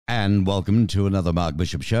And welcome to another Mark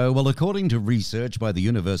Bishop Show. Well, according to research by the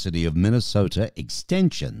University of Minnesota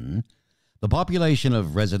Extension, the population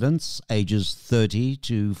of residents ages 30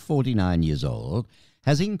 to 49 years old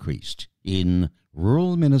has increased in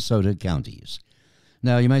rural Minnesota counties.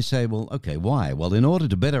 Now, you may say, well, okay, why? Well, in order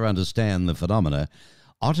to better understand the phenomena,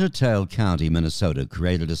 Otter Tail County, Minnesota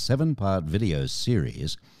created a 7-part video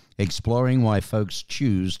series exploring why folks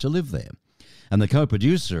choose to live there. And the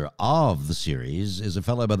co-producer of the series is a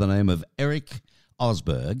fellow by the name of Erik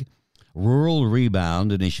Osberg, Rural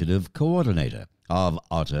Rebound Initiative Coordinator of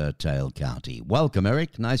Otter Tail County. Welcome,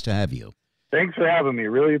 Erik. Nice to have you. Thanks for having me.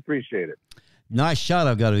 Really appreciate it. Nice shot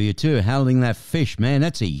I've got of you, too, handling that fish, man.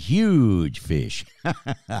 That's a huge fish.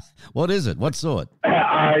 What is it? What sort?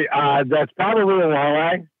 That's probably a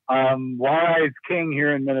walleye. Walleye is king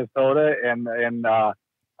here in Minnesota, and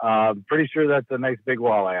pretty sure that's a nice big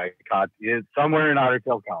walleye I caught. It's somewhere in Otter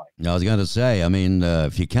Tail County. I was going to say, I mean,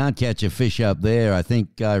 if you can't catch a fish up there, I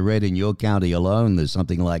think I read in your county alone there's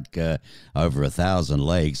something like over 1,000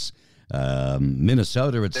 lakes.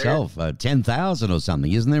 Minnesota itself, 10,000 or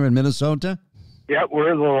something, isn't there in Minnesota? Yeah,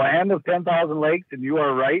 we're the land of 10,000 lakes, and you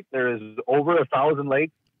are right. There is over 1,000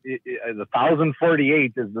 lakes.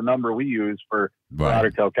 1,048 is the number we use for Otter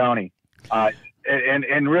Tail County.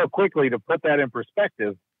 And real quickly, to put that in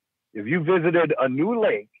perspective, if you visited a new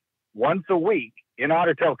lake once a week in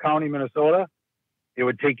Otter Tail County, Minnesota, it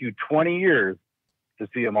would take you 20 years to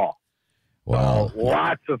see them all. Wow. So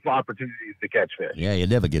lots of opportunities to catch fish. Yeah, you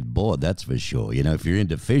never get bored, that's for sure. You know, if you're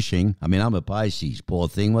into fishing, I mean, I'm a Pisces, poor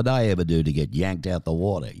thing. What'd I ever do to get yanked out the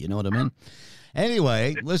water? You know what I mean?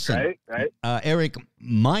 Anyway, listen, right. Erik,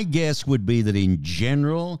 my guess would be that in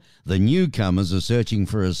general, the newcomers are searching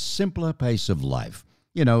for a simpler pace of life.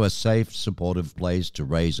 You know, a safe, supportive place to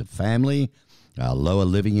raise a family, lower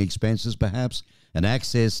living expenses perhaps, and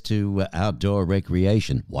access to outdoor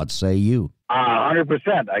recreation. What say you?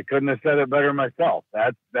 100%. I couldn't have said it better myself.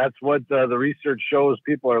 That's what the research shows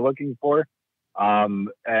people are looking for. And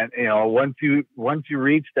you know, once you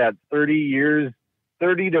reach that 30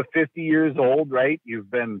 to 50 years old, right?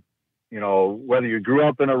 You've been, you know, whether you grew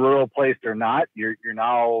up in a rural place or not, you're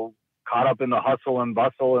now caught up in the hustle and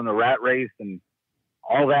bustle and the rat race and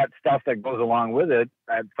all that stuff that goes along with it.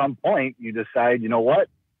 At some point, you decide, you know what,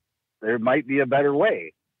 there might be a better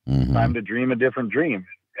way. Mm-hmm. Time to dream a different dream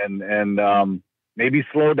and maybe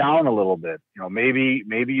slow down a little bit. You know, maybe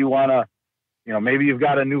you want to, you know, maybe you've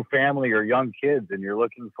got a new family or young kids and you're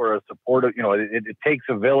looking for a supportive, you know, it takes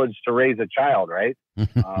a village to raise a child, right?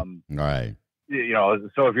 Right. You know,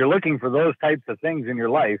 so if you're looking for those types of things in your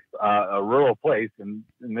life, a rural place, and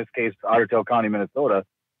in this case, Otter Tail County, Minnesota,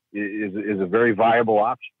 is a very viable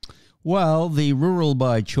option. Well, the Rural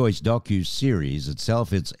by Choice docuseries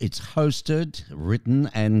itself, it's hosted, written,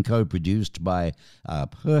 and co-produced by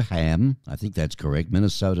Perham, I think that's correct,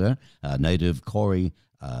 Minnesota native Corey.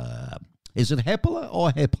 Is it Heppola or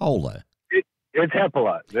Hepola? It's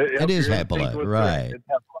Heppola. It is Heppola, right. It's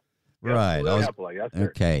Heppola. Right. Heppola, yes, sir.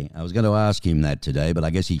 Okay. I was going to ask him that today, but I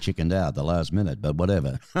guess he chickened out the last minute, but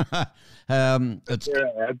whatever. It's that's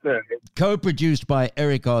it. co-produced by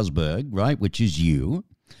Erik Osberg, right, which is you.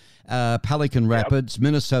 Pelican Rapids,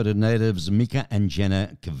 Minnesota natives Mika and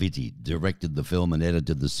Jenna Kaviti directed the film and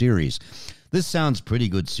edited the series. This sounds pretty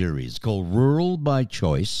good series called Rural by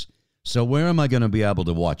Choice. So where am I going to be able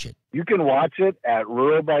to watch it? You can watch it at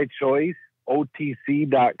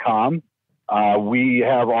ruralbychoiceotc.com. We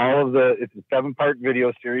have all of it's a 7-part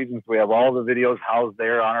video series, and so we have all the videos housed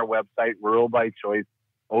there on our website,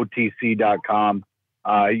 ruralbychoiceotc.com.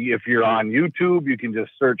 If you're on YouTube, you can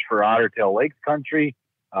just search for Otter Tail Lakes Country.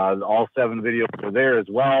 All 7 videos are there as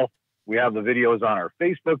well. We have the videos on our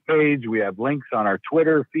Facebook page. We have links on our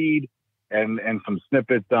Twitter feed and some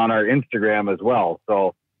snippets on our Instagram as well.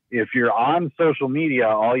 So if you're on social media,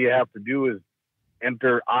 all you have to do is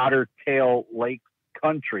enter Otter Tail Lakes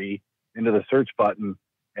Country into the search button,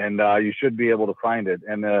 and you should be able to find it.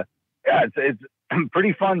 And it's a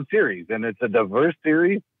pretty fun series, and it's a diverse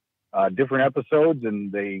series, different episodes,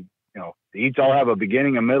 and they each all have a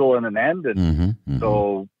beginning, a middle, and an end. And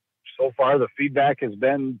so far the feedback has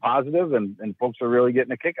been positive, and folks are really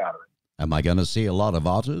getting a kick out of it. Am I going to see a lot of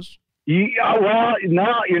otters? Yeah, well,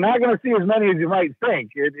 no, you're not going to see as many as you might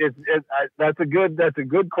think. That's a good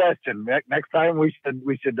question. Next time we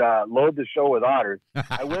should load the show with otters.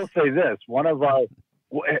 I will say this: one of our,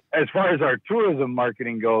 as far as our tourism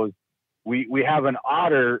marketing goes, we have an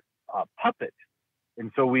otter puppet,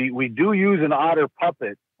 and so we do use an otter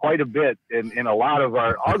puppet quite a bit in a lot of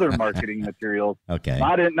our other marketing materials. Okay,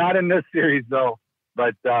 not in this series though.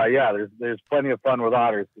 But yeah, there's plenty of fun with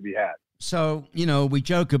otters to be had. So, you know, we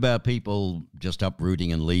joke about people just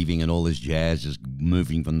uprooting and leaving and all this jazz, just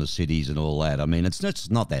moving from the cities and all that. I mean, it's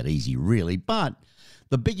not that easy, really. But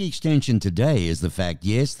the big extension today is the fact,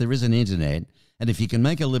 yes, there is an internet. And if you can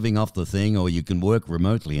make a living off the thing or you can work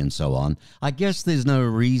remotely and so on, I guess there's no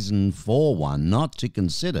reason for one not to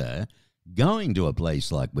consider going to a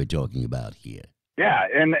place like we're talking about here. Yeah,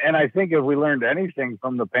 and I think if we learned anything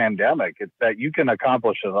from the pandemic, it's that you can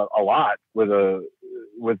accomplish a lot with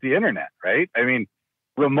the internet, right? I mean,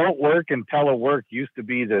 remote work and telework used to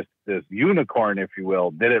be this unicorn, if you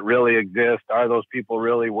will. Did it really exist? Are those people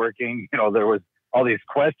really working? You know, there was all these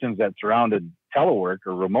questions that surrounded telework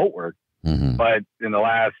or remote work. Mm-hmm. But in the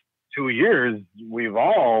last 2 years,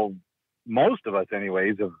 most of us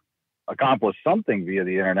anyways, have accomplished something via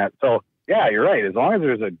the internet. So yeah, you're right. As long as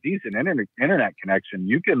there's a decent internet connection,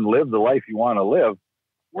 you can live the life you want to live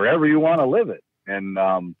wherever you want to live it. And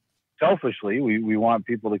selfishly, we want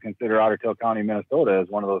people to consider Otter Tail County, Minnesota as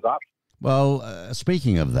one of those options. Well,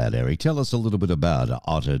 speaking of that, Eric, tell us a little bit about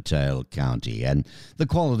Otter Tail County and the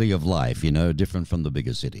quality of life, you know, different from the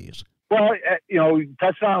bigger cities. Well, you know, we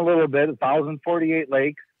touched on a little bit, 1,048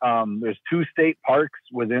 lakes. There's 2 state parks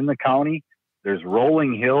within the county. There's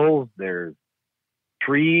rolling hills. There's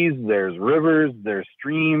trees. There's rivers. There's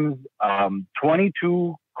streams.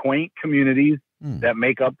 22 quaint communities that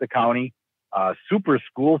make up the county. Super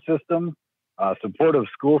school system, supportive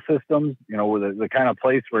school systems, you know, with the kind of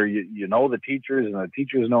place where you know the teachers and the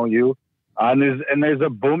teachers know you. And there's a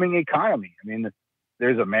booming economy. I mean,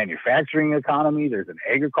 there's a manufacturing economy. There's an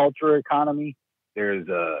agriculture economy. There's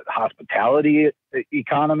a hospitality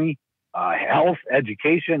economy, health,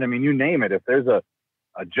 education. I mean, you name it. If there's a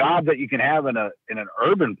job that you can have in an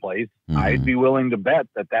urban place, I'd be willing to bet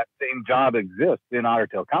that same job exists in Otter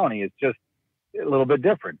Tail County. It's just a little bit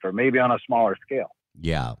different, or maybe on a smaller scale.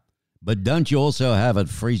 Yeah. But don't you also have it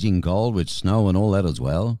freezing cold with snow and all that as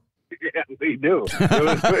well? Yeah, we do.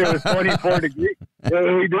 It was 24 degrees.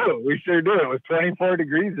 Yeah, we do. We sure do. It was 24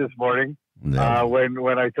 degrees this morning when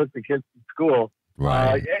I took the kids to school.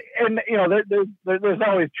 Right. And, you know, there's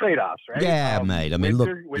always trade-offs, right? Yeah, mate. I mean, look,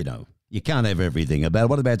 you know, you can't have everything.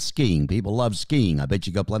 What about skiing? People love skiing. I bet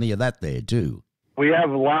you got plenty of that there, too. We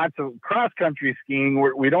have lots of cross-country skiing.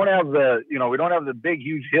 We don't have the big,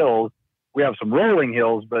 huge hills. We have some rolling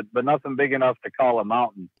hills, but nothing big enough to call a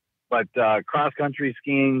mountain. But cross-country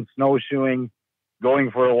skiing, snowshoeing,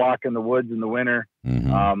 going for a walk in the woods in the winter,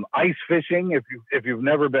 ice fishing. If you've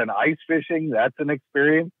never been ice fishing, that's an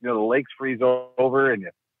experience. You know, the lakes freeze over, and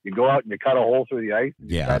you go out and you cut a hole through the ice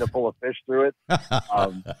and you try to pull a fish through it.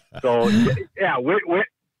 So yeah,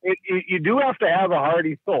 you do have to have a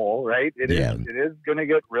hardy soul, right? It is going to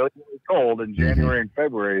get really, really cold in January and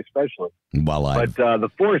February, especially. Well, but the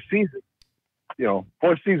 4 seasons, you know,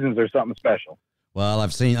 4 seasons are something special. Well,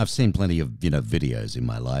 I've seen plenty of, you know, videos in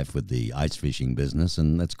my life with the ice fishing business,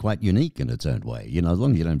 and that's quite unique in its own way. You know, as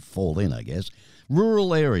long as you don't fall in, I guess.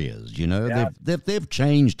 Rural areas, you know, they've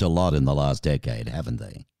changed a lot in the last decade, haven't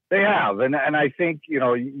they? They have, and I think, you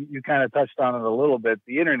know, you kind of touched on it a little bit.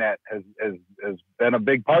 The internet has been a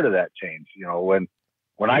big part of that change. You know,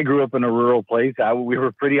 when I grew up in a rural place, we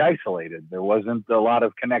were pretty isolated. There wasn't a lot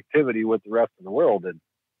of connectivity with the rest of the world, and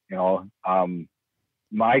you know,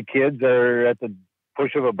 my kids are at the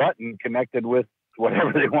push of a button connected with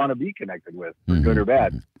whatever they want to be connected with, for good or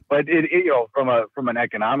bad. But it you know, from an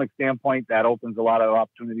economic standpoint, that opens a lot of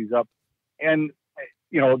opportunities up, and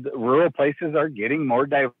you know, the rural places are getting more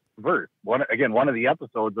diverse. One of the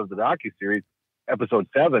episodes of the docuseries, episode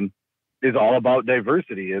 7, is all about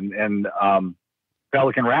diversity. And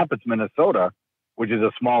Pelican Rapids, Minnesota, which is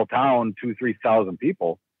a small town, 2,000-3,000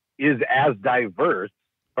 people, is as diverse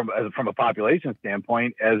from a population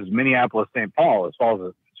standpoint as Minneapolis, St. Paul, as far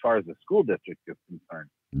as the school district is concerned.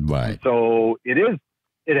 Right. And so it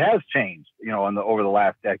has changed, you know, over the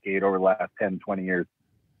last decade, over the last 10, 20 years.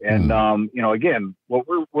 And, you know, again, what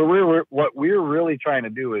we're really trying to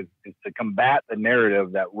do is to combat the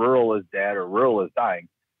narrative that rural is dead or rural is dying.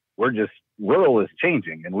 Rural is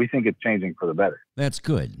changing, and we think it's changing for the better. That's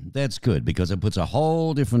good. That's good, because it puts a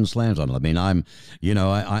whole different slant on it. I mean, I'm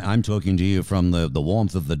talking to you from the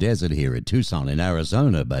warmth of the desert here at Tucson in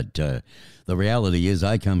Arizona, but the reality is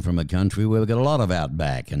I come from a country where we've got a lot of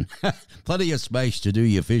outback and plenty of space to do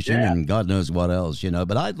your fishing and God knows what else, you know.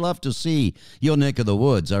 But I'd love to see your neck of the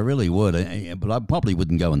woods. I really would, but I probably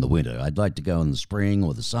wouldn't go in the winter. I'd like to go in the spring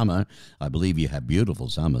or the summer. I believe you have beautiful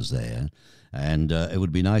summers there. And it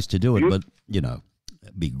would be nice to do it, but, you know,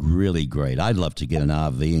 it'd be really great. I'd love to get an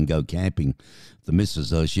RV and go camping. The missus,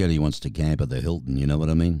 though, she only wants to camp at the Hilton, you know what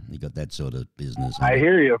I mean? You got that sort of business. I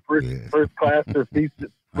hear you. First class or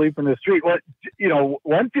sleep in the street. Well,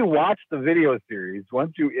 once you watch the video series,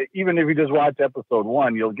 even if you just watch episode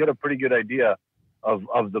 1, you'll get a pretty good idea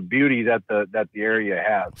of the beauty that the area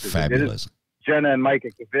has. Fabulous. Jenna and Mike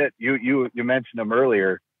at Kavit, you mentioned them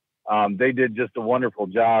earlier. They did just a wonderful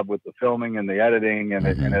job with the filming and the editing, and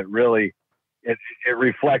it really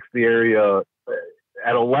reflects the area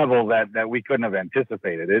at a level that we couldn't have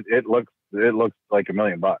anticipated. It looks like $1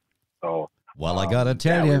 million. So. Well, I got to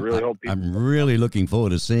tell you, I'm really looking forward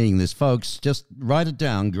to seeing this, folks. Just write it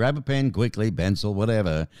down, grab a pen quickly, pencil,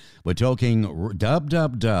 whatever. We're talking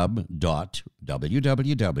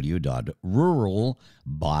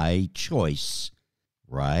www.ruralbychoice,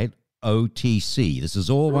 right? OTC. This is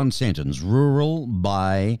all one sentence,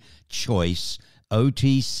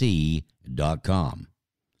 ruralbychoiceotc.com.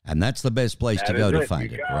 And that's the best place to go to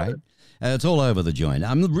find it, right? It's all over the joint.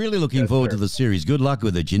 I'm really looking forward to the series. Good luck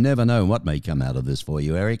with it. You never know what may come out of this for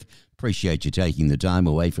you, Erik. Appreciate you taking the time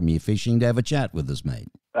away from your fishing to have a chat with us, mate.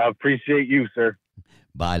 I appreciate you, sir.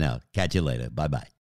 Bye now. Catch you later. Bye-bye.